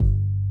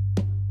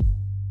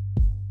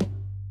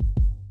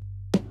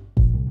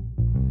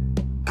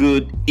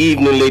Good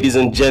evening, ladies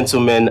and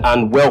gentlemen,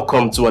 and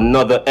welcome to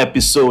another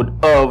episode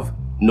of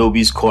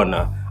Nobi's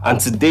Corner. And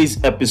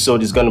today's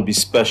episode is going to be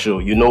special.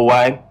 You know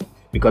why?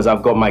 Because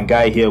I've got my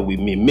guy here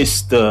with me,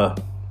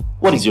 Mr.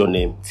 What is your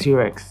name?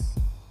 T-Rex.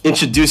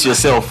 Introduce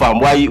yourself, fam.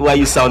 Why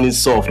you sounding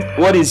soft?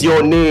 What is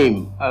your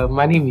name?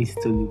 My name is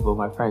Tolu, but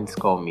my friends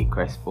call me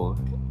Crespo.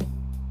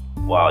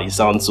 Wow, you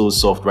sound so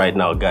soft right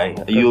now, guy.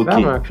 Are you okay?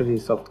 I'm actually a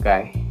soft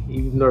guy.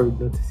 You've not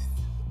noticed.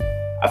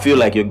 I feel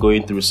like you're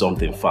going through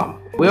something, fam.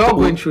 We're all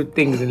going through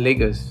things in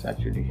Lagos,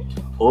 actually.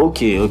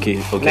 Okay.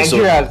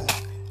 Nigeria's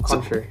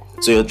country.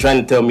 So you're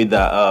trying to tell me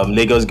that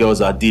Lagos girls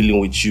are dealing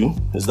with you?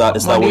 Is that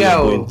what you're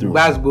going through?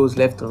 Baz goes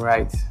left and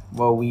right,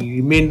 but we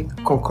remain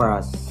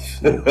conquerors.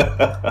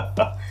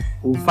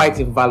 We'll fight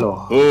in valor.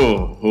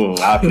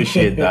 I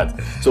appreciate that.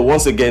 So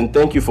once again,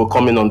 thank you for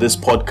coming on this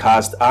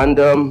podcast. And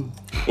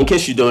in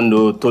case you don't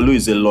know, Tolu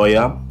is a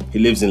lawyer. He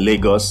lives in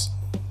Lagos.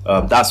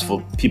 That's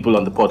for people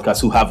on the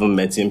podcast who haven't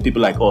met him.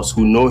 People like us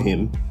who know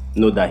him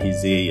know that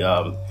he's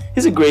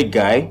a great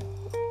guy.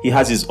 He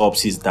has his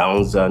ups, his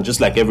downs, and just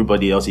like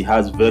everybody else, he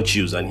has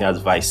virtues and he has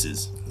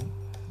vices.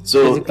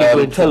 So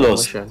tell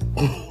us.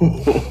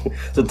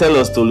 So tell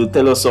us, Tolu,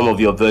 tell us some of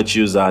your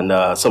virtues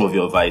and some of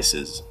your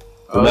vices.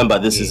 Remember,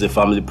 this is a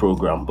family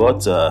program,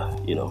 but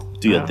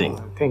do your thing.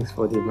 Thanks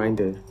for the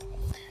reminder.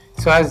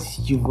 So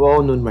as you've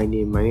all known my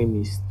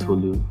name is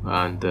Tolu,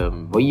 and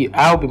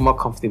I'll be more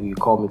comfortable if you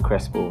call me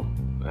Crespo.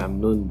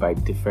 I'm known by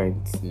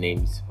different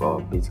names,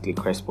 but basically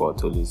Crespo or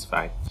Tolu is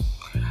fine.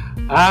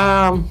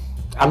 I'm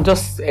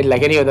just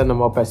like any other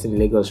normal person in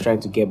Lagos,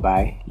 trying to get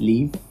by,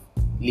 live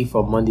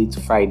from Monday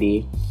to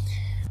Friday.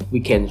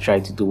 Weekends try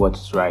to do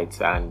what's right,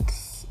 and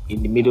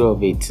in the middle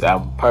of it,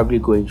 I'm probably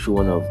going through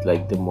one of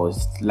like the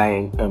most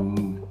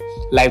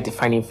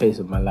life-defining phase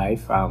of my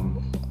life.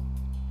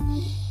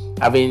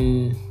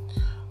 Having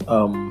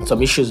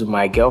some issues with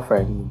my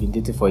girlfriend. We've been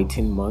dating for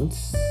 18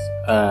 months.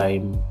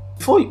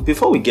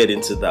 Before we get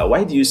into that,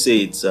 why do you say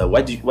it's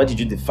why did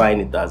you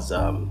define it as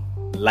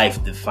life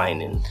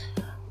defining?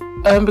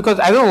 Because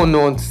I don't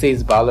want to say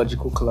it's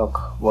biological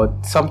clock,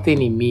 but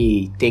something in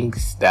me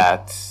thinks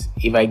that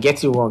if I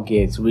get it wrong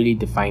here, it's really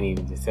defining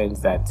in the sense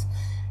that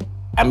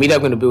I'm either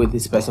going to be with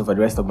this person for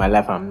the rest of my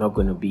life or I'm not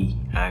going to be.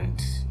 And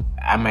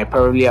I might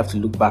probably have to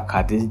look back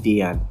at this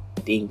day and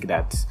think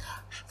that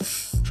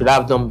should I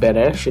have done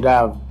better? Should I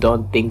have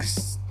done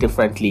things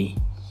differently?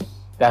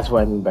 That's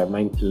what I mean by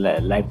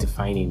life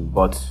defining.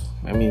 But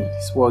I mean,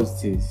 it's what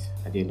it is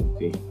at the end of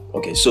the day.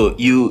 Okay, so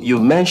you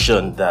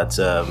mentioned that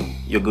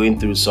you're going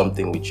through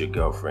something with your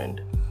girlfriend,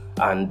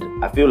 and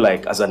I feel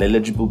like as an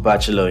eligible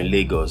bachelor in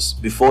Lagos,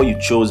 before you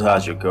chose her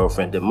as your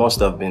girlfriend, there must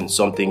have been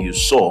something you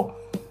saw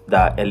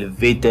that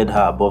elevated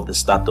her above the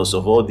status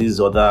of all these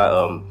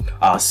other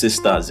our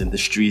sisters in the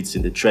streets,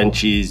 in the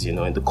trenches, in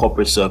the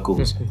corporate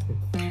circles.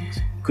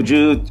 Could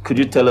you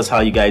tell us how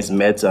you guys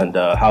met and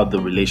how the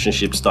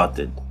relationship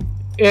started?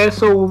 Yeah,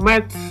 so we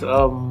met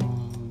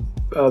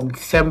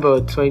December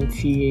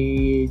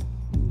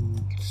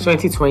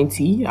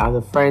 2020 at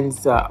a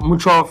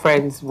mutual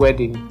friend's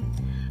wedding,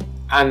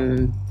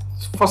 and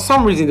for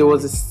some reason there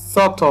was a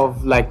sort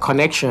of like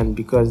connection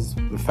because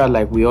we felt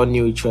like we all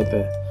knew each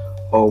other,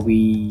 or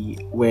we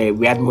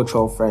had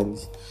mutual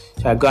friends.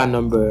 So I got a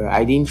number.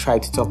 I didn't try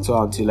to talk to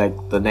her until like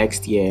the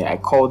next year. I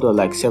called her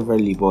like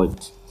severally,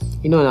 but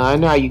now I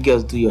know how you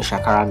girls do your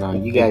shakara now.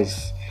 You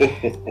guys,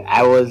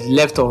 I was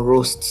left on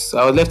roasts.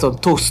 I was left on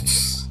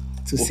toasts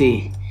to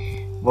say,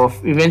 but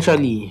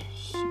eventually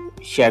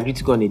she agreed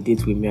to go on a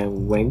date with me and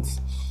we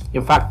went.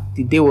 In fact,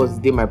 the day was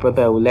the day my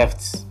brother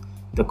left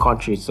the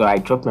country, so I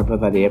dropped my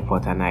brother at the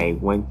airport and I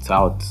went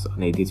out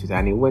on a date with her,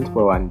 and it went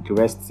well, and the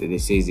rest they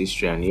say is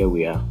history, and here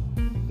we are.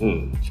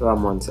 Several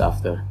months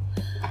after.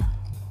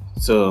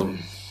 So,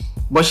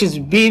 but she's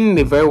been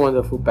a very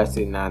wonderful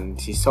person, and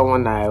she's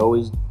someone I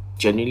always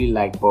genuinely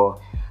like. But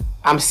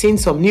I'm seeing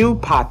some new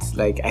parts.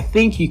 Like, I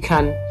think you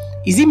can.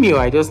 Is it me, or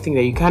I just think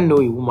that you can't know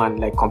a woman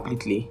like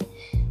completely?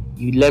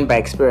 You learn by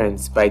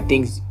experience, by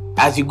things.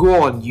 As you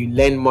go on, you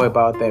learn more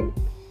about them.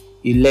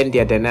 You learn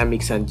their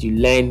dynamics, and you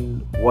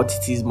learn what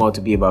it is more to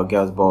be about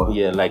girls. But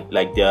yeah,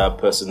 like their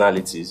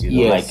personalities.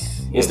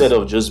 Yes, instead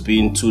of just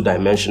being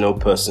two-dimensional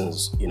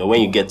persons,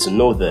 when you get to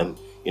know them,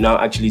 you now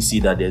actually see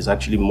that there's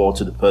actually more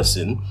to the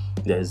person.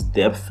 There's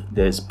depth,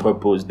 there's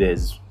purpose,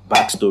 there's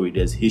backstory,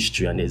 there's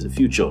history, and there's a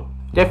future.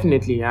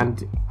 Definitely,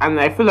 and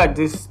I feel like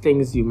these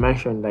things you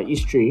mentioned, like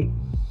history,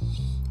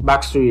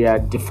 backstory,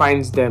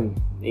 defines them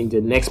in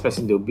the next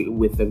person they'll be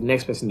with,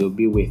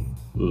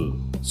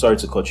 Sorry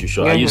to cut you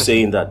short. Are you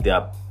saying that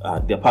their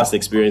past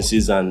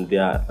experiences and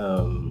their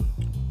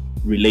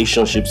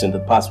relationships in the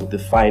past will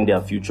define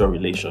their future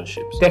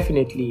relationships?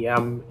 Definitely.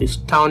 I'm a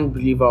sound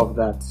believer of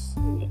that.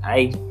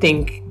 I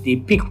think they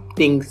pick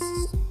things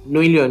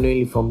knowingly or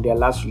unknowingly from their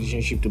last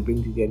relationship to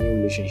bring to their new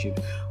relationship,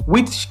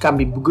 which can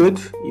be good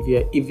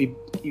if it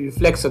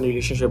reflects on the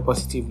relationship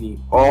positively,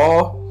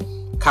 or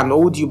can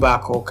hold you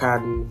back, or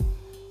can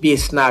be a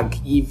snag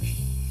if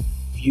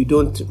you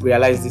don't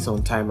realize this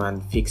on time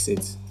and fix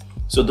it.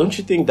 So don't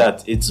you think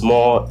that it's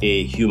more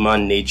a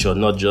human nature,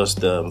 not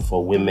just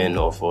for women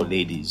or for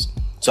ladies?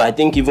 So I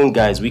think even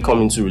guys, we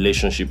come into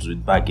relationships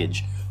with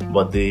baggage,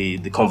 but the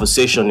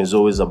conversation is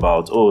always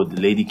about, oh, the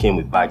lady came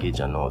with baggage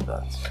and all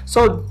that.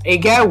 So a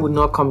guy would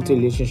not come to a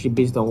relationship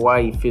based on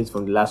why he feels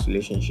from the last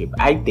relationship.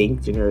 I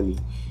think generally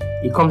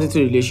he comes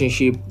into a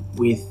relationship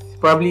with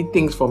probably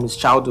things from his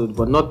childhood,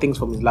 but not things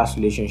from his last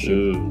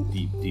relationship.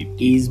 Deep.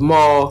 He's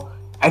more,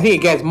 I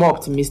think a guy is more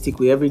optimistic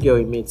with every girl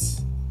he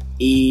meets.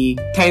 He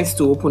tends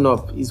to open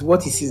up. Is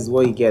what he sees is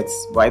what he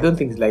gets. But I don't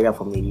think it's like that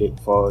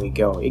for a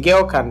girl. A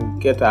girl can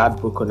get her heart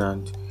broken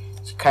and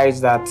she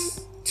carries that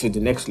to the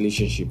next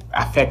relationship.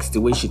 Affects the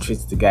way she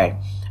treats the guy.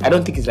 I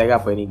don't think it's like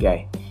that for any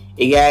guy.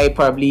 A guy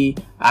probably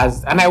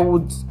has, and I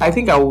would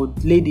lay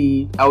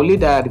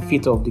that at the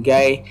feet of the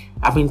guy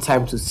having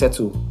time to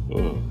settle.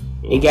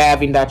 A guy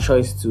having that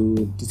choice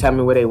to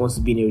determine whether he wants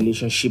to be in a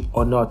relationship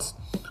or not,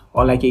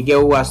 or like a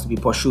girl who has to be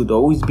pursued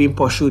or who is being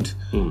pursued,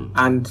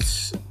 and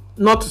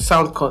not to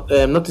sound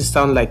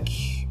like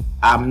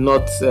I'm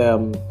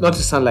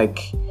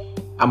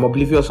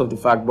oblivious of the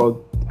fact, but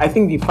I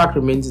think the fact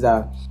remains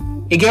that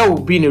a girl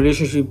will be in a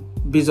relationship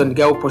based on the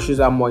guy who pursues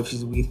her more. If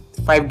she's with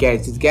 5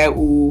 guys, it's the guy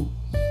who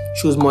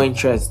shows more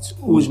interest,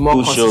 who's more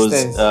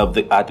consistent.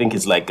 I think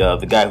it's like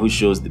the guy who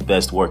shows the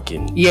best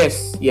working.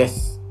 Yes.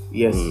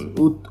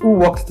 Who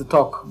walks the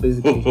talk,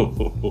 basically.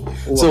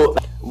 So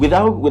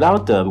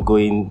without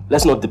going,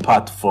 let's not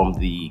depart from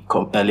the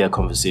earlier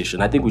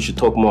conversation. I think we should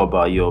talk more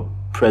about your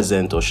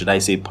present, or should I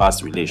say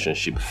past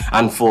relationship.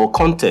 And for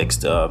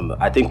context,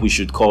 I think we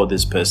should call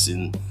this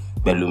person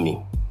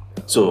Bellumi.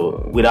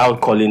 So without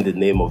calling the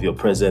name of your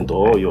present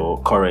or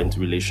your current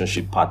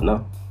relationship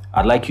partner,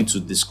 I'd like you to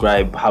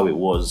describe how it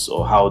was,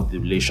 or how the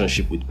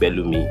relationship with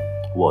Bellumi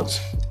was.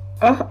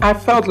 I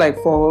felt like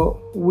a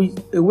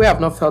way I've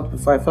not felt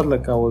before. I felt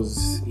like I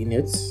was in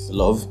it.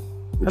 Love?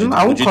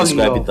 I would call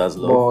describe it as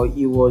love?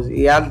 But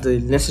it had the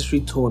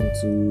necessary tone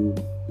to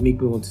make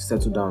me want to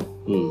settle down.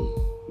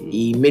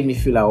 He made me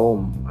feel at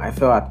home. I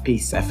felt at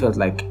peace. I felt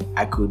like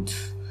I could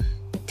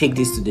take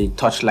this to the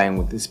touchline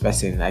with this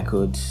person. I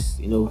could,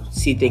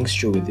 see things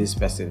through with this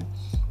person,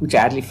 which I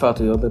hardly felt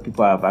with other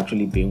people I've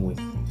actually been with.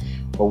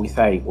 But with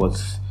her,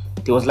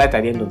 there was light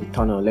at the end of the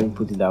tunnel, let me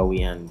put it that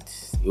way, and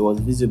it was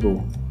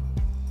visible.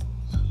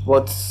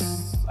 But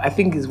I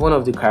think it's one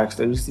of the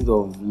characteristics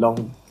of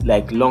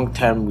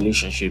long-term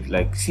relationships.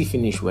 Like, see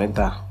finish, we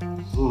enter,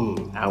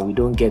 and we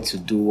don't get to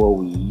do what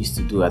we used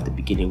to do at the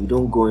beginning. We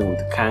don't go in with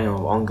the kind of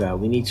hunger.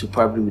 We need to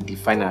probably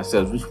redefine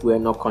ourselves, which we were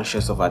not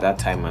conscious of at that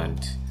time,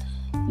 and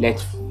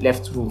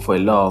left room for a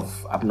lot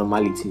of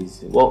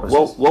abnormalities.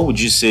 What would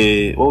you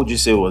say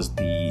was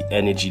the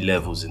energy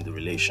levels in the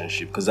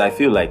relationship? Because I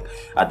feel like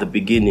at the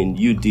beginning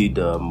you did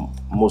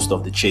most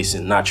of the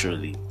chasing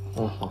naturally.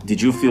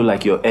 Did you feel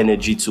like your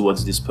energy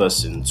towards this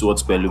person,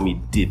 towards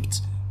Bellumi,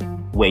 dipped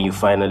when you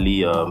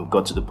finally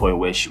got to the point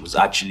where she was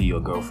actually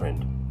your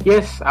girlfriend?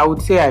 Yes, I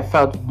would say I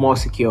felt more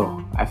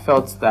secure. I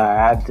felt that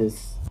I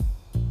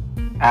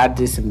had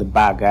this in the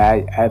bag.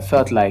 I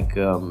felt like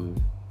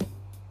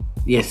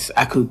yes,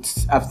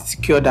 I've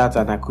secured that,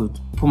 and I could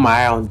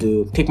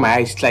take my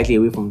eyes slightly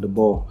away from the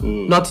ball.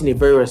 Not in a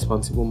very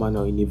responsible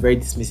manner, in a very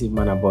dismissive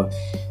manner, but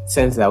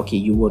sense that, okay,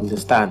 you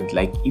understand.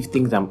 Like, if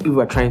I'm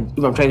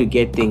trying to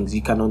get things,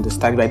 you can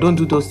understand. If I don't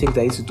do those things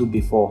I used to do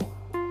before,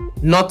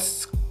 not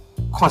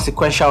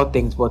consequential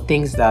things, but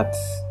things that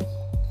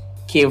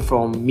came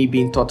from me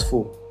being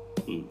thoughtful,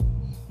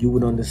 you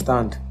would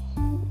understand.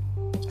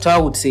 So I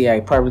would say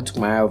I probably took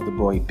my eye off the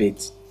ball a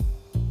bit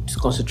to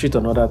concentrate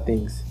on other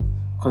things.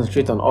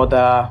 Concentrate on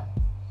other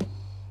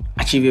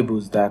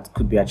achievables that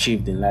could be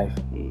achieved in life.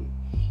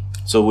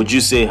 So would you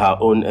say her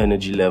own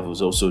energy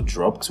levels also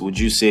dropped? Would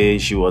you say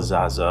she was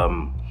as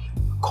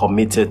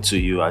committed to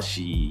you as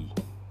she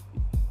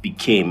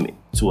became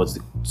towards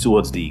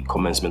the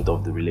commencement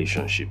of the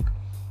relationship?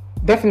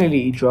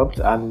 Definitely it dropped,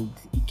 and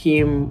it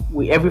came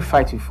with every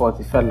fight we fought.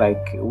 It felt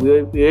like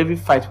with every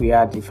fight we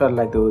had, it felt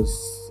like there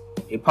was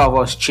a part of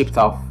us chipped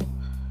off.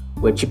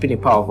 We're chipping a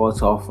part of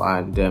us off,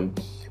 and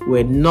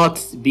we're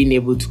not being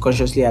able to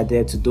consciously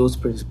adhere to those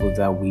principles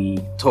that we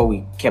thought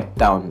we kept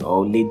down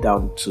or laid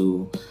down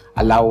to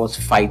allow us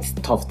fight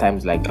tough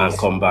times like this and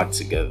come back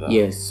together.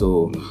 Yes,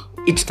 so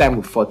each time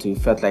we fought, we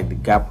felt like the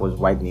gap was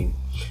widening.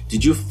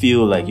 Did you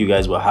feel like you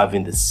guys were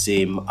having the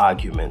same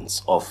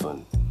arguments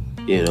often?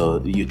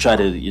 You try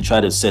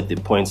to set the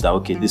points that,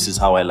 okay, this is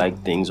how I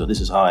like things, or this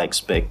is how I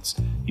expect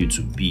you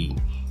to be,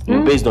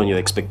 based on your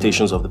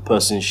expectations of the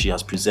person she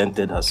has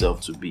presented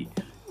herself to be.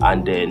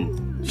 And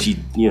then she,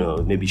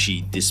 maybe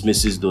she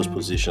dismisses those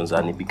positions,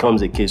 and it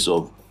becomes a case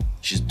of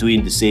she's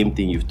doing the same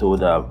thing you've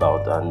told her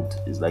about, and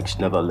it's like she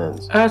never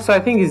learns. So I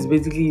think it's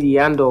basically the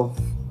hand of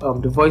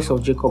the voice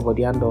of Jacob or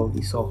the hand of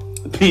Esau.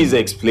 Please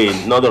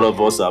explain. Not all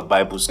of us are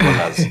Bible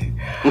scholars.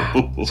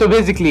 So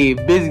basically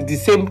the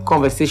same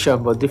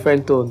conversation but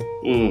different tone,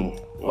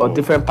 or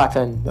different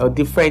pattern, or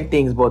different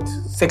things, but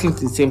circling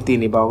to the same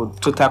thing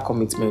about total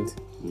commitment.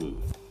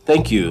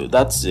 Thank you.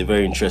 That's a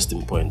very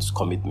interesting point,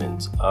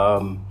 commitment.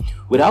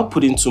 Without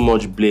putting too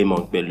much blame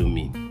on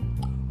Pelumi,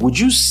 would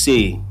you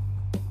say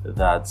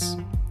that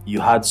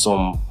you had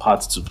some part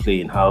to play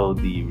in how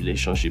the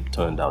relationship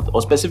turned out?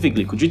 Or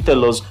specifically, could you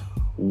tell us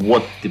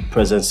what the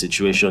present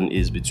situation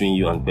is between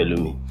you and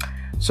Pelumi?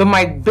 So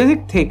my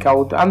basic take, I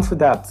would answer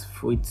that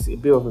with a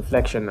bit of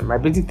reflection. My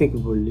basic take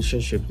of a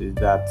relationship is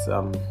that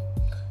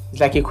it's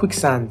like a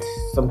quicksand.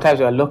 Sometimes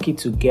we are lucky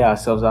to get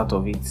ourselves out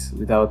of it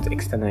without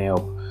external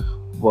help.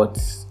 But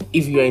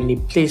if you're in a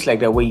place like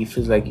that where you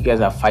feel like you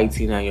guys are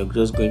fighting and you're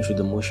just going through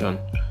the motion,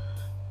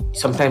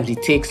 sometimes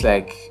it takes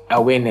like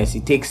awareness.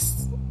 It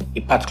takes a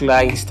particular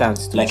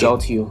instance to like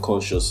jolt you.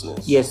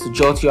 Consciousness. Yes, to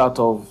jolt you out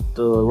of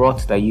the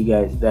rut that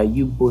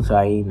you both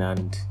are in,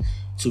 and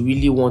to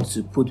really want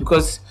to put,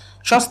 because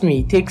trust me,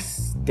 it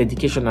takes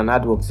dedication and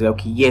hard work to say,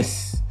 okay,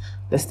 yes,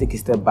 let's take a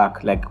step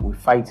back. Like we're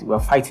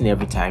fighting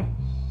every time.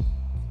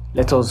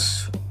 Let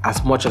us,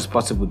 as much as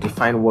possible,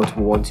 define what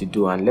we want to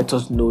do, and let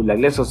us know, like,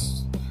 let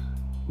us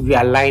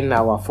realign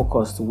our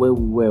focus to where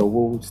we were,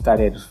 where we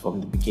started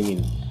from the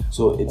beginning.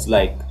 So it's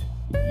like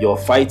you're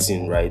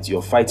fighting, right?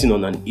 You're fighting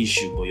on an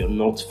issue, but you're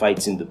not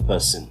fighting the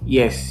person.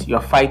 Yes,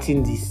 you're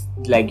fighting this,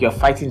 like you're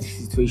fighting the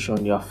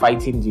situation, you're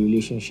fighting the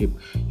relationship,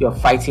 you're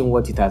fighting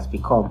what it has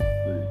become.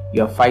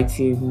 You're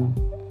fighting,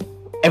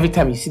 every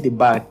time you see the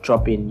bar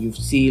dropping, you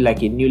see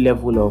like a new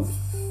level of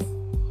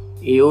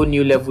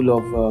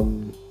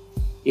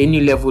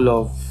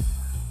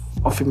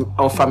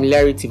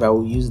familiarity, if I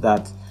will use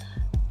that.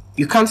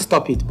 You can't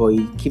stop it, but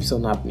it keeps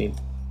on happening.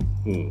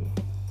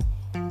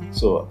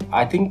 So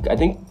I think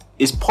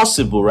it's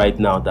possible right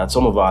now that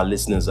some of our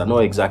listeners are not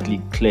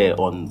exactly clear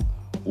on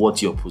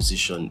what your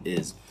position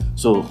is.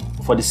 So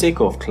for the sake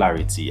of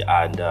clarity,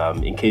 and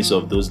in case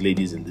of those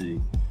ladies in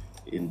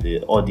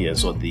the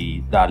audience or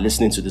that are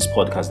listening to this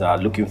podcast that are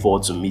looking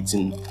forward to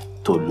meeting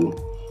Tolu,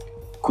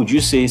 could you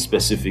say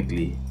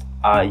specifically,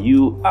 are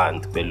you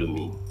and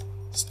Pelumi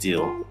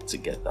still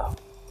together?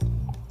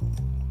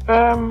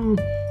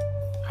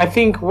 I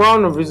think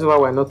one of the reasons why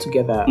we're not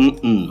together.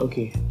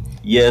 Okay.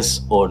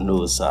 Yes or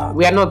no, sir?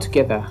 We are not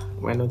together.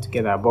 We're not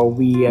together, but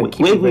we are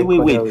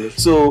wait.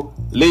 So,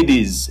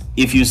 ladies,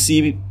 if you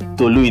see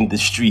Tolu in the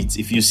street,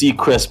 if you see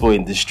Crespo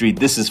in the street,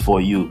 this is for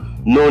you.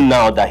 Know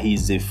now that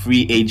he's a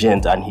free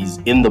agent and he's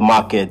in the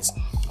market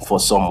for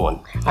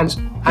someone. And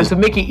to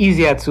make it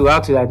easier to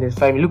how to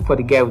identify me, look for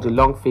the guy with the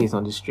long face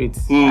on the street.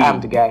 I am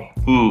the guy.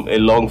 A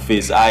long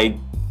face. I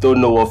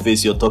don't know what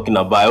face you're talking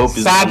about. I hope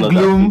it's sad, another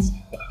gloom, face.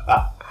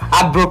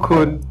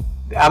 heartbroken.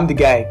 I'm the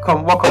guy.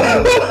 Come, walk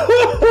on.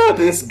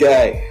 This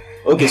guy.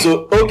 Okay,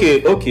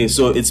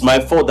 so it's my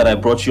fault that I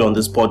brought you on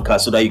this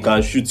podcast so that you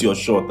can shoot your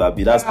shot,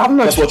 Abi. That's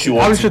what you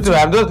want.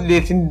 I'm just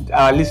letting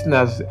our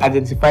listeners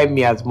identify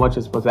me as much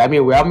as possible. I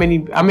mean, how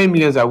many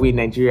millions are we in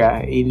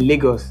Nigeria, in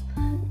Lagos?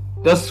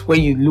 Just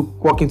when you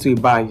walk into a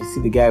bar and you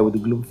see the guy with the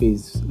gloom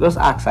face, just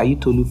ask, are you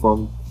Tolu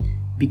from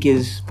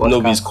BK's podcast?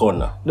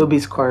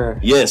 Nobody's Corner.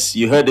 Yes,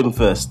 you heard him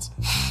first.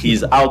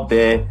 He's out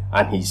there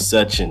and he's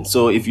searching.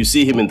 So if you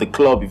see him in the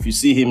club, if you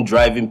see him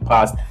driving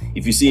past,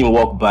 if you see him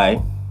walk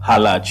by,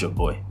 holla at your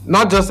boy.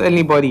 Not just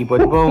anybody, but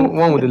the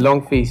one with the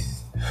long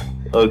face.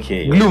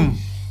 Okay. Gloom.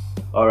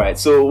 All right.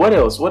 So what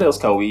else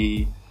can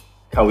we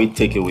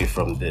take away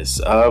from this?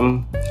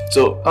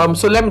 So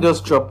let me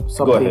just drop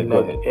something. Go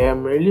ahead.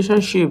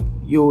 Relationship,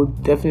 you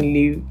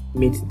definitely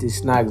meet the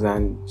snags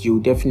and you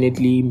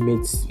definitely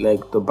meet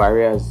like the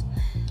barriers.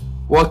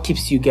 What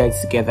keeps you guys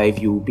together, if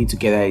you be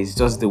together, is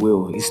just the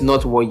will. It's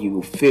not what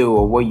you feel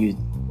or what you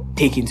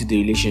take into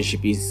the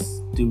relationship. It's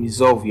the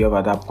resolve you have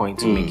at that point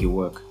to make it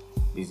work,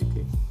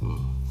 basically.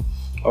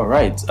 All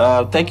right.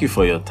 Thank you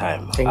for your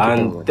time.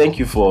 Thank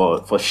you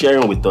for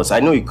sharing with us. I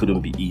know it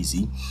couldn't be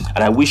easy,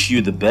 and I wish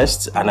you the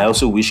best, and I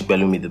also wish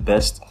Pelumi the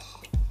best.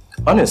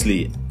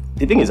 Honestly,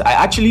 the thing is, I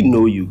actually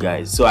know you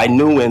guys, so I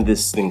know when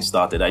this thing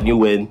started. I knew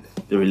when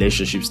the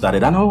relationship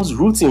started, and I was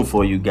rooting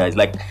for you guys.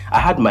 Like, I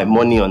had my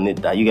money on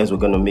it that you guys were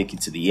going to make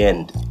it to the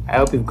end. I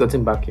hope you've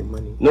gotten back your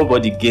money.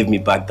 Nobody gave me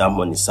back that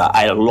money, sir.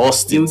 I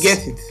lost it. You'll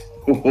get it.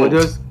 But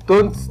just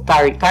don't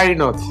tarry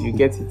not. You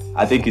get it.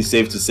 I think it's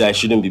safe to say I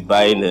shouldn't be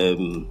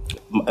buying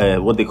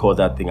what they call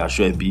that thing,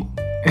 Ashwebi,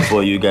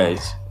 for you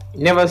guys.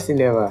 Never say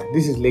never.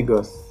 This is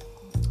Lagos.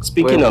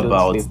 Speaking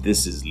about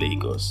this is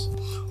Lagos,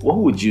 what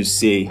would you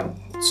say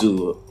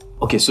to?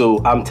 Okay,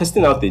 so I'm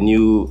testing out a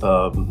new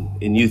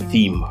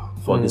theme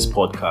for this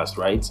podcast,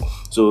 right?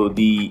 So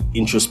the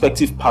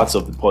introspective parts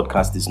of the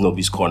podcast is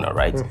Novi's Corner,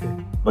 right?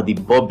 But the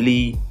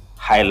bubbly,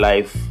 high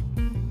life,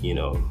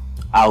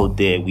 out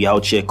there, we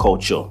out here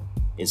culture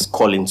is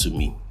calling to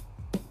me.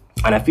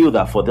 And I feel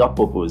that for that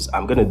purpose,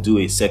 I'm going to do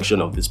a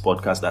section of this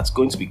podcast that's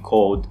going to be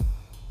called,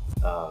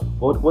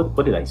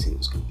 what did I say it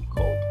was going to be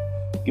called?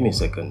 Give me a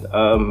second.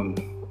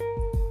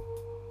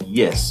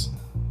 Yes.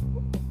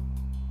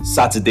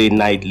 Saturday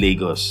Night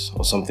Lagos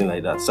or something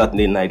like that.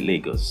 Saturday Night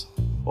Lagos.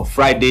 Or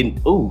Friday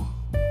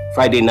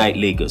Night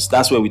Lagos.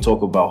 That's where we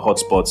talk about hot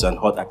spots and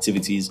hot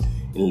activities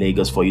in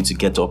Lagos for you to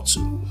get up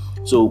to.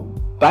 So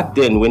back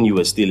then when you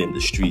were still in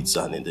the streets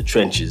and in the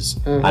trenches,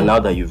 and now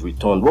that you've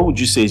returned, what would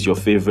you say is your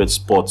favorite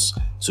spots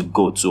to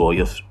go to, or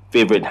your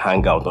favorite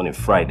hangout on a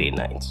Friday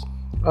night?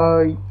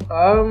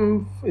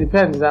 It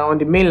depends. On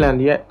the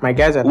mainland, yeah, my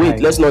guys are. Wait,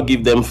 let's not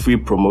give them free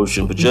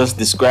promotion, but just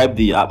describe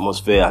the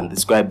atmosphere and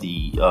describe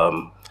the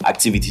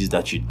activities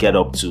that you'd get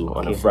up to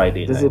on a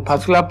Friday There's night. a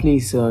particular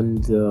place on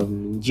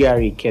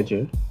GRE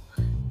Kedger.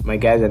 My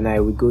guys and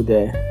I, we go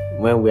there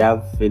when we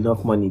have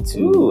enough money to.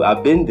 Ooh,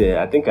 I've been there.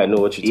 I think I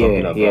know what you're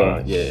talking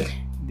about. Yeah.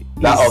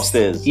 That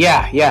upstairs.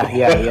 Yeah.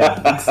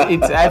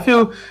 It's I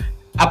feel,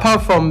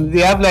 apart from they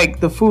have like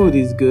the food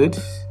is good,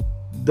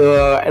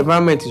 the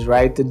environment is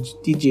right, the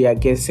DJ I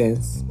get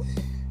sense.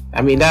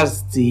 I mean,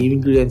 that's the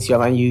ingredients you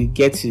have, and you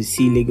get to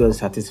see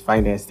Lagos at its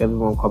finest.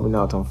 Everyone coming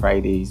out on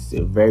Friday is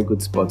a very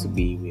good spot to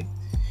be with,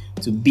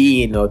 to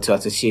be in or to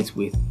associate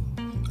with.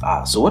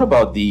 So what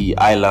about the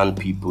island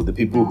people, the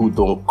people who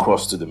don't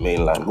cross to the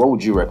mainland? What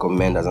would you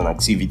recommend as an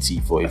activity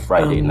for a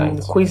Friday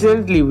night?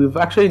 Coincidentally, we've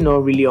actually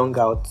not really hung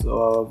out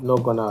or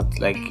not gone out.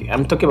 Like,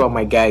 I'm talking about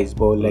my guys,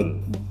 but like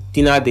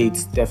dinner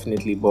dates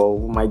definitely. But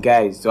my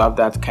guys to have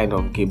that kind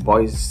of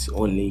boys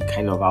only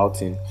kind of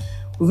outing.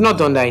 We've not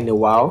done that in a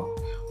while.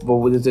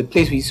 But there's a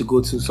place we used to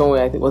go to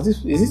somewhere. I think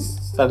is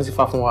this Sanusi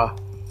Fafunwa?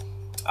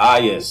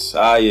 Yes.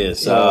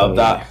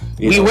 That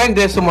we went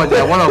there so much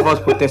that one of us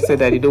protested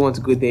that he don't want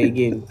to go there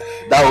again.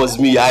 That was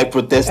me. I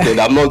protested.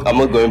 I'm not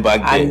going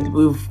back there. And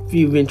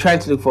we've been trying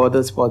to look for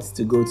other spots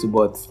to go to,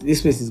 but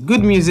this place is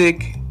good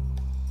music.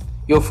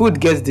 Your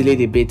food gets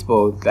delayed a bit,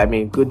 but I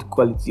mean, good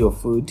quality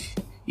of food.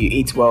 You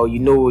eat well. You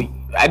know,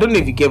 I don't know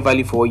if you get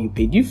value for what you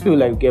pay. Do you feel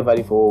like you get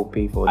value for what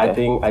you pay for? I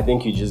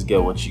think you just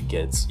get what you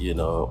get. You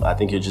know, I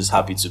think you're just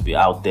happy to be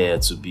out there,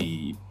 to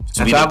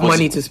have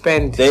money to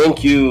spend.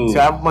 Thank you.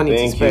 To have money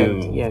to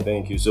spend. Yeah.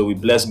 Thank you. So we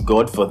bless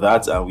God for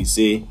that, and we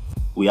say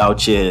we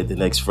out here the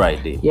next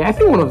Friday. Yeah, I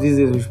think one of these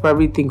days we should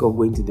probably think of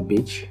going to the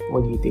beach.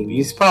 What do you think?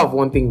 It's part of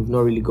one thing we've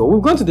not really gone.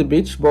 We've gone to the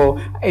beach, but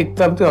it's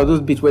something of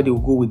those beach where they will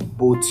go with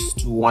boats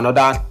to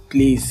another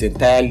place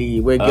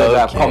entirely, where girls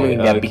are coming in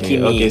their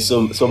bikini. Okay,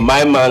 so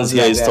my man's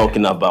here is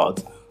talking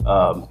about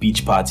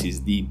beach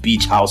parties, the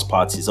beach house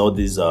parties, all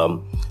these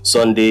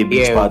Sunday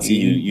beach party.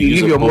 You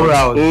leave your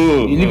morals.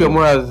 You leave your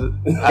morals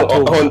at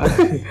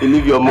home. You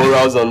leave your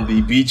morals on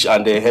the beach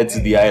and then head to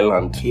the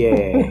island.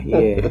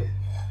 Yeah.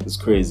 It's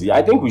crazy.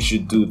 I think we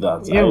should do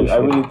that. Yeah, I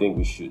really think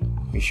we should.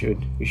 We should.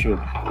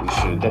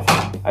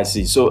 Definitely. I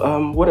see.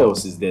 So, what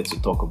else is there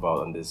to talk about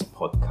on this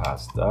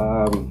podcast?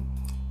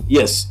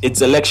 Yes,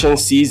 it's election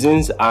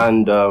seasons,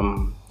 and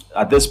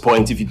at this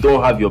point, if you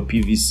don't have your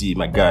PVC,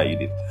 my guy, you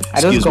did. I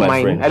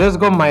just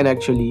got mine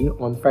actually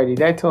on Friday.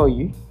 Did I tell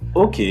you?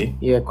 Okay.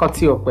 Yeah,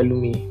 courtesy of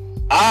Pelumi.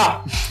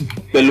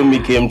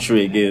 Pelumi came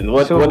through again.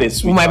 What a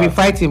sweet. We might be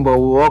fighting, but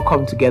we'll all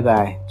come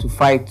together to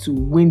fight to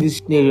win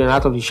this nation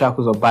out of the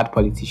shackles of bad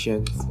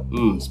politicians.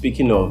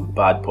 Speaking of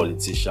bad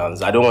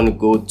politicians, I don't want to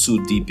go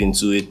too deep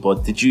into it,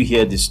 but did you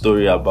hear the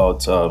story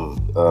about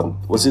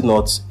was it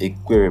not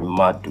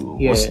Ekweremadu?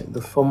 Yeah,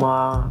 the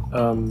former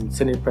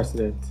Senate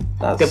president,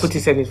 deputy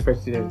Senate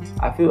president.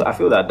 I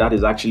feel that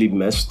is actually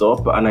messed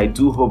up, and I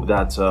do hope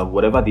that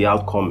whatever the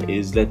outcome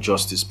is, let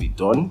justice be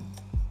done.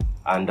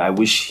 And I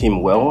wish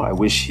him well. I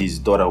wish his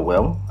daughter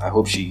well. I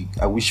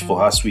wish for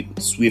her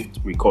swift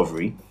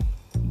recovery.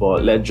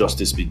 But let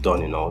justice be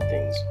done in all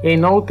things.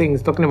 In all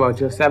things, talking about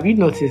justice, have you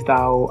noticed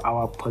how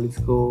our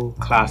political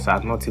class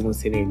are not even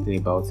saying anything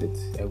about it?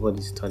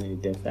 Everybody's turning a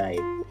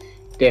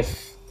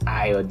deaf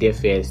eye or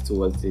deaf ears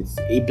towards it.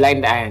 A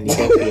blind eye and a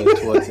deaf ear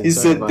towards it. He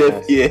said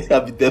deaf ear,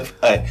 I'll be deaf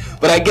eye.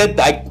 But I get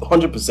that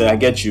 100%. I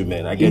get you,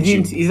 man. I get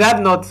you. Is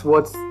that not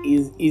what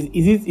is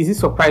it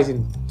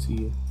surprising to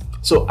you?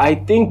 So I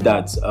think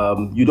that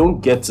you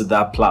don't get to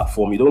that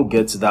platform, you don't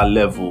get to that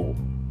level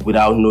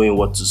without knowing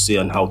what to say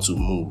and how to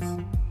move.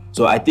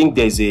 So I think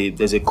there's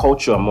a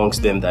culture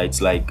amongst them that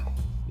it's like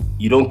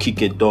you don't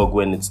kick a dog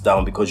when it's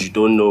down because you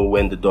don't know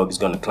when the dog is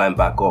going to climb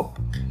back up.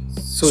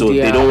 So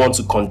they don't want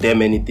to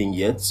condemn anything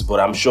yet, but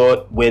I'm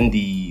sure when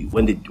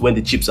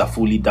the chips are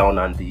fully down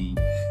and the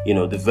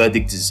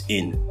verdict is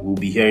in, we'll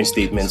be hearing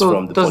statements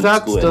from the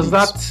political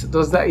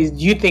elites.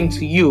 Do you think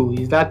to you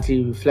is that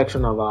a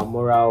reflection of our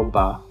moral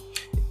bar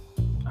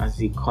as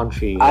a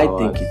country? I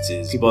think it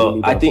is.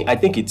 But I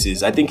think it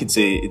is. I think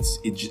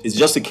it's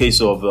just a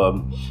case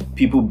of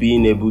people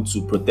being able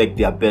to protect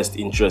their best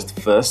interest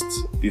first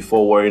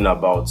before worrying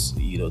about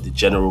the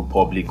general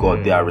public or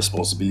their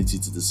responsibility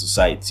to the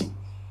society.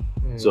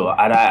 So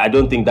I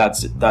don't think I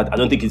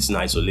don't think it's in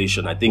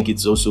isolation. I think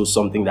it's also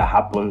something that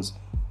happens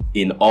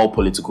in all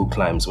political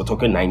climes. We're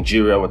talking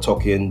Nigeria, we're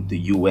talking the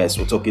US,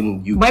 we're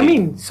talking UK. But I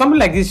mean, something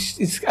like this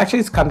is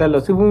actually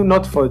scandalous, even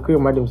not for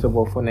Ekweremadu,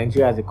 but for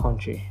Nigeria as a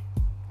country.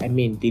 I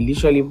mean, they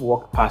literally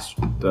walked past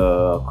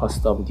the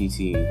custom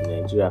duty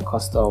in Nigeria.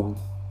 Custom.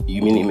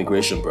 You mean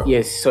immigration, bro?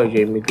 Yes,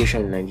 sorry,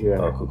 immigration in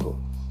Nigeria. Oh, cool.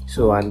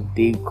 So, and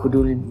they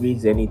couldn't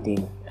raise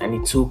anything, and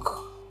it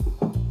took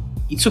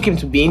him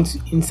to be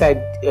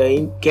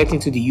get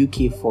into the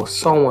UK for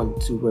someone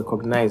to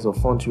recognize or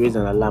to raise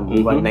an alarm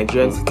over a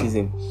Nigerian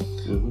citizen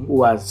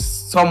who has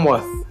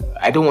somewhat,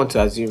 I don't want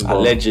to assume, but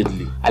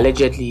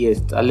allegedly,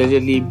 yes,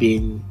 allegedly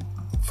been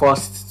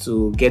forced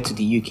to get to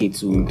the UK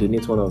to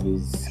donate one of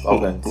his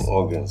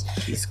organs.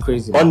 It's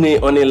crazy. On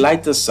a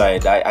lighter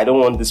side, I don't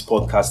want this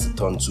podcast to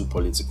turn too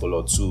political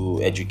or too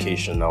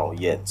educational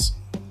yet.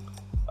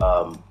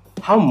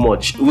 How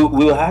much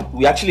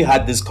we actually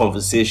had this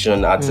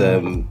conversation at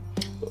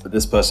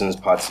this person's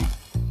party.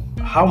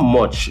 How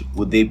much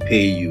would they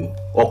pay you,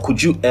 or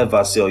could you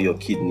ever sell your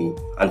kidney,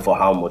 and for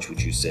how much would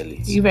you sell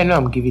it? If I know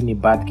I'm giving a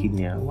bad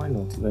kidney, why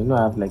not? If I know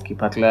I have like a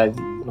particular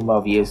number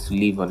of years to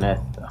live on earth,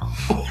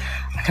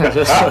 I can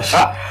just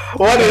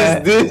what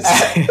is this?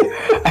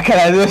 I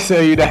can just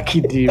sell you that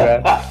kidney,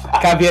 man.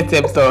 Can't be a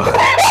tempter.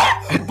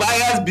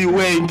 Buyers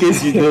beware, in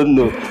case you don't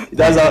know.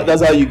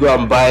 That's how you go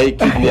and buy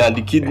kidney, and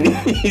the kidney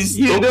is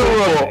you know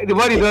what? The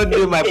money don't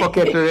do in my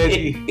pocket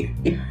already.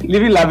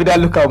 Living la vida,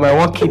 look at my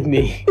one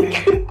kidney.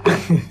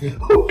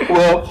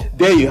 Well,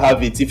 there you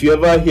have it. If you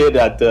ever hear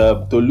that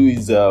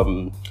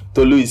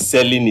Tolu is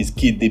selling his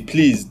kidney,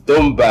 please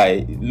don't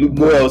buy.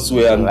 Go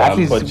elsewhere and at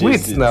least purchase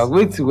wait it. Now.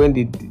 Wait till when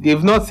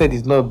they've not said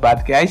it's not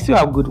bad. I still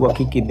have good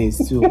working kidneys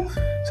too.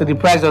 So the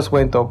price just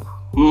went up.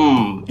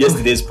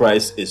 Yesterday's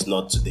price is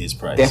not today's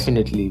price.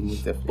 Definitely.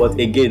 But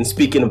again,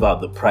 speaking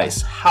about the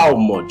price, how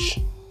much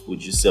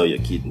would you sell your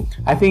kidney?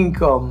 I think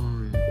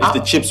if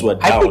the chips were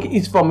down. I think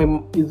it's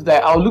it's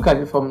like I'll look at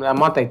it from the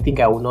amount I think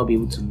I will not be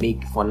able to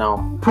make for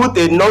now. Put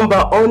a number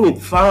on it,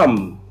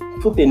 fam.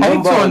 Put a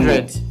number on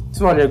it.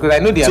 200, because I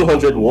know they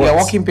 200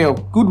 watts. They are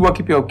good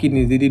working pair of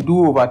kidneys. They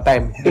do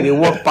overtime. They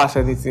work past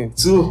anything.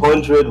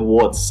 200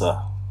 watts, sir.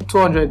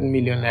 200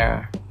 million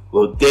naira.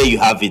 Well, there you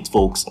have it,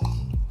 folks.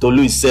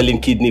 Tolu is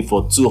selling kidney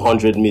for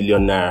 200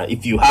 million naira.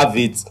 If you have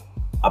it,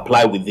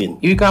 apply within.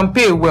 If you can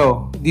pay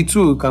well, the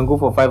two can go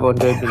for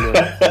 500 million.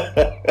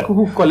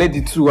 Who collect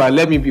the two and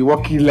let me be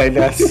working like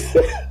that?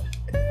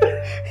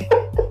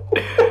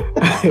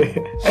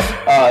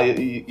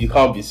 You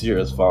can't be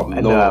serious, fam.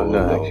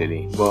 No,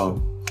 actually. But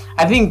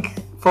I think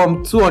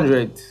from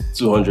 200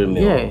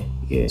 mil.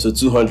 Yeah. So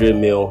 200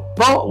 mil.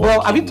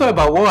 Well, have you thought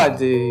about what are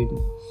the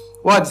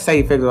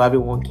side effects of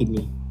having one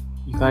kidney?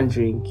 You can't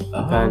drink. You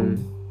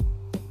can.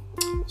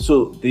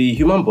 So the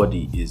human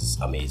body is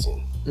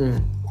amazing.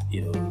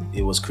 You know,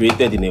 it was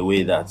created in a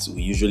way that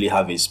we usually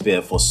have a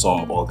spare for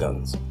some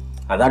organs,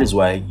 and that is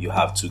why you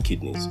have two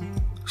kidneys.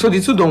 So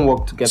the two don't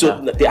work together.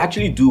 So they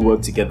actually do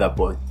work together,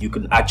 but you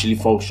can actually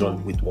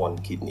function with one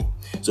kidney.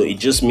 So it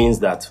just means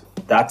that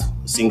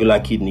singular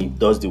kidney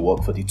does the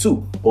work for the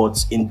two,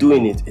 but in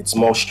doing it, it's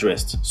more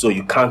stressed. So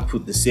you can't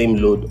put the same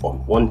load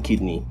on one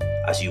kidney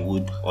as you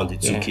would on the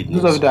two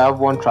kidneys. Those of you that have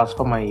one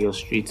transformer in your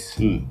street,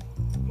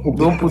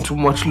 don't put too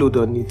much load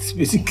on it,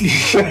 basically.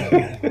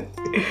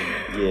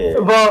 Yeah.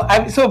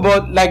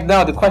 But like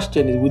now the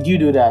question is, would you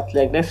do that?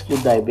 Like, let's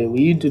flip that a bit. Will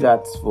you do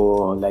that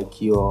for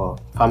like your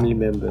family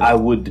members? I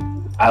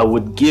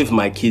would give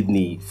my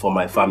kidney for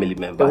my family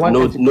member.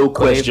 No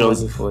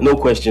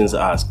questions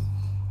asked.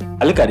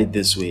 I look at it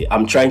this way.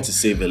 I'm trying to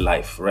save a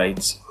life,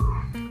 right?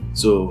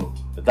 So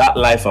that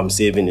life I'm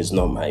saving is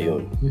not my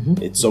own.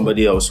 It's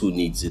somebody else who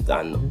needs it,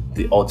 and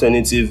the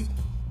alternative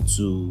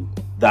to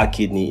that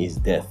kidney is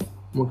death.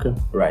 Okay.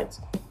 Right.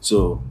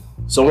 So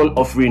someone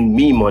offering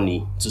me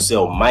money to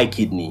sell my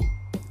kidney,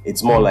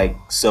 it's more like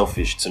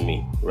selfish to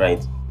me,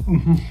 right?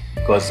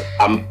 Because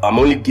I'm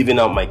only giving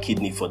out my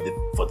kidney for the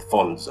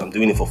funds. I'm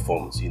doing it for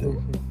funds, you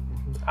know.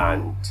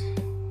 And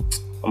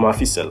I'm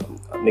a seller.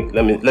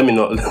 Let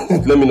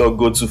me not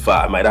go too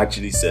far. I might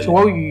actually sell. So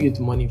what will you use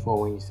the money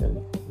for when you sell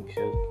it?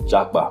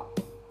 Jackpot.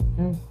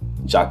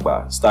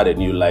 Start a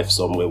new life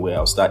somewhere where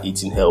I'll start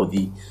eating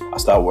healthy. I'll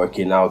start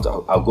working out.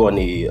 I'll go on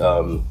a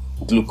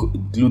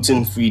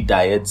gluten-free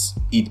diet,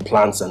 eat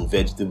plants and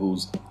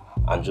vegetables,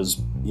 and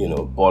just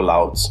ball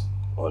out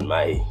on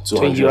my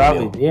 200 you have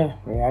it. Yeah,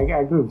 I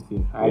agree with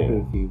you. I agree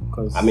with you,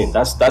 because I mean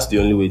that's the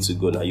only way to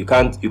go now. You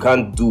can't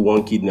do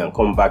one kidney and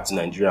come back to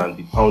Nigeria and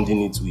be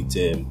pounding it with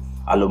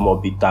alomo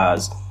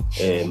bitters,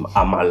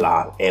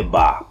 amala,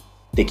 eba,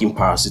 taking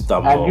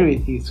paracetamol. I agree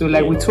with you. So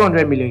like with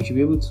 200 million, you should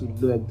be able to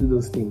do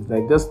those things.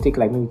 Like just take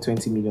like maybe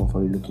 20 million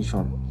for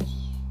relocation,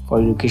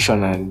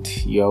 and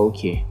you're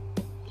okay.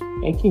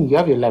 I think you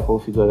have your life all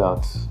figured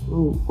out.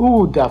 Who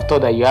would have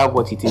thought that you have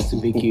what it is to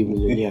make you a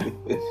millionaire?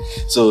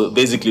 So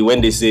basically, when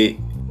they say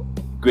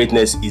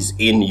greatness is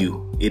in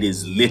you, it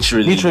is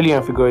literally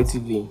and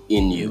figuratively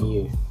in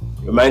you.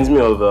 Reminds me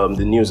of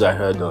the news I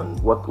heard on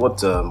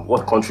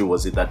what country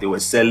was it that they were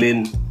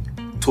selling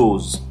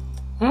toes?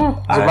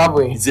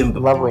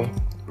 Zimbabwe.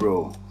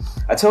 Bro,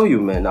 I tell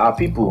you, man, our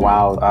people,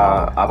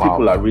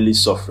 people are really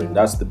suffering.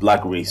 That's the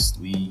black race.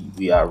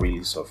 We are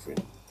really suffering.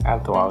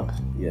 Wild.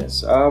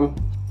 Yes.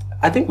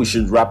 I think we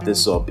should wrap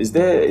this up. Is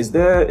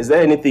there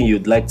anything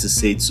you'd like to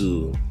say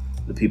to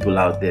the people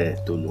out there,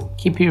 Tolu?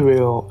 Keep it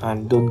real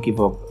and don't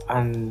give up.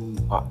 And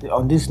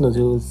on this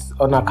note,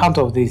 on account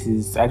of this,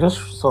 I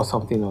just saw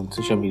something on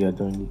social media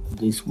during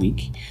this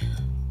week.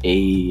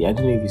 I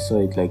don't know if you saw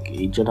it, like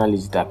a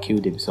journalist that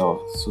killed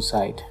himself,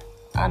 suicide,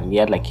 and he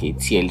had like a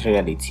tear, literally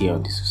had a tear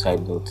on the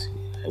suicide note.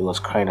 he was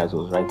crying as he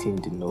was writing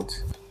the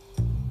note.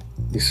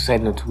 The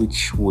suicide note,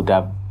 which would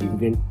have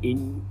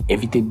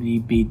inevitably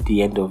be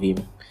the end of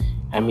him.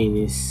 I mean,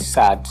 it's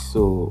sad.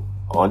 So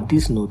on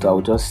this note, I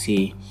would just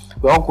say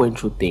we're all going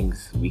through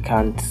things. We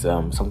can't.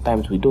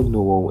 Sometimes we don't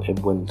know what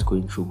everyone is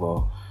going through,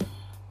 but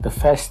the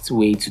first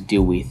way to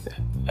deal with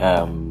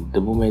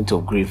the moment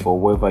of grief or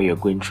whatever you're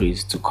going through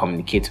is to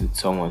communicate with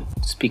someone.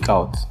 Speak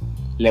out.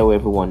 Let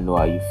everyone know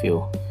how you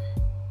feel.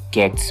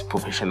 Get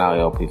professional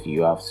help if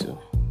you have to.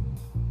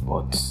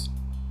 But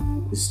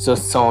it's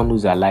just someone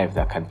who's alive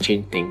that can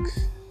change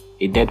things.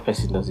 A dead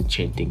person doesn't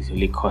change things. It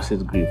only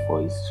causes grief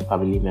for his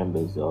family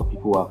members or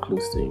people who are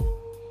close to him.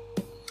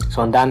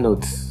 So on that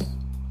note,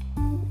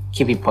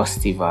 keep it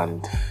positive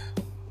and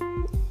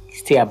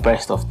stay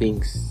abreast of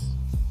things.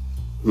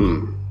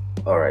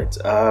 All right.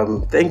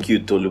 Thank you,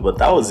 Tolu, but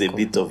that was a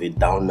bit of a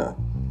downer.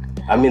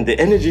 I mean, the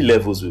energy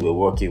levels we were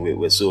working with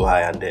were so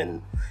high, and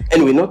then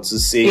anyway, not to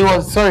say it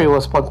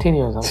was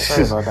spontaneous. I'm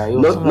sorry about that.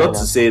 Not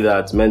to say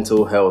that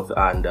mental health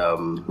and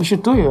we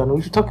should do it, and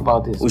we should talk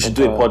about this. We should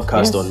do a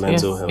podcast on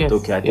mental health. Yes,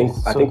 okay, I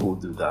think we'll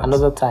do that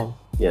another time.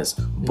 Yes,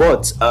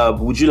 but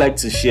would you like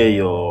to share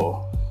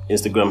your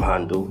Instagram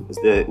handle?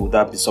 Would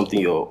that be something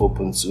you're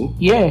open to?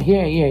 Yeah,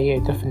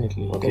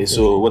 definitely. Okay, definitely.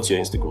 So what's your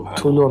Instagram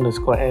handle?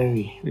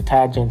 Tolu_Henry,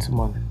 retired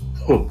gentleman.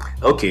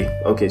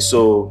 Okay.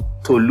 So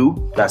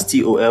Tolu, that's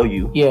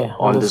TOLU. Yeah.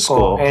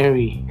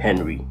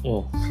 _Henry.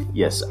 Yeah.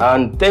 Yes,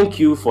 and thank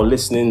you for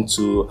listening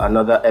to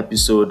another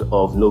episode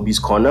of Nobi's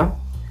Corner.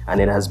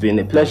 And it has been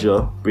a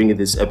pleasure bringing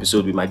this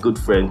episode with my good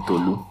friend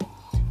Tolu.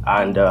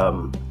 And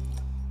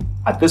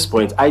at this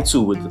point, I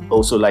too would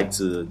also like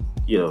to,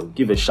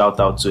 give a shout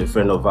out to a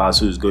friend of ours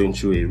who is going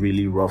through a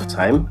really rough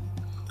time.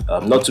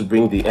 Not to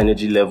bring the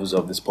energy levels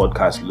of this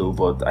podcast low,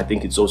 but I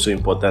think it's also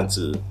important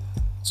to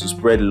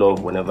spread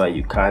love whenever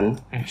you can.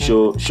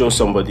 Show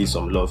somebody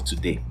some love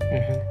today.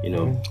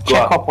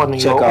 Check up on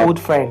your old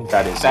friend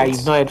that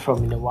you've not heard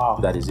from in a while.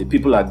 That is it.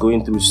 People are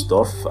going through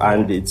stuff,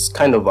 and it's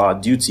kind of our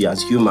duty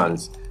as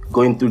humans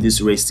going through this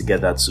race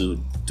together to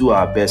do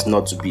our best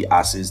not to be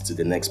asses to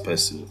the next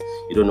person.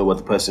 You don't know what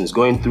the person is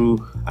going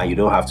through, and you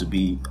don't have to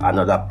be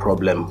another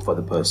problem for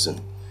the person.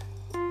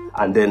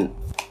 And then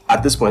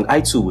at this point,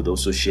 I too would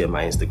also share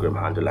my Instagram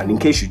handle. And in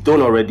case you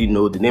don't already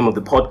know, the name of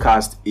the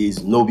podcast is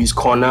Nobi's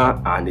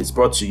Corner, and it's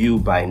brought to you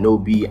by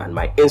Nobi. And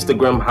my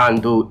Instagram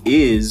handle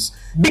is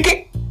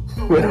BK.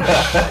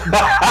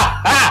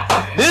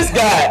 This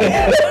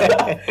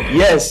guy.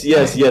 Yes.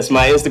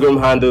 My Instagram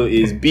handle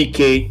is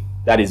BK.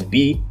 That is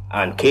B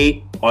and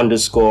K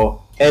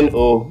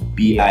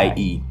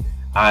 _NOBIE.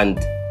 And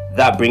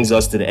that brings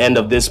us to the end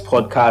of this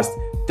podcast.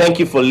 Thank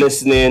you for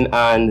listening,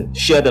 and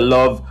share the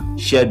love,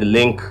 share the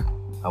link,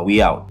 and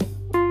we out.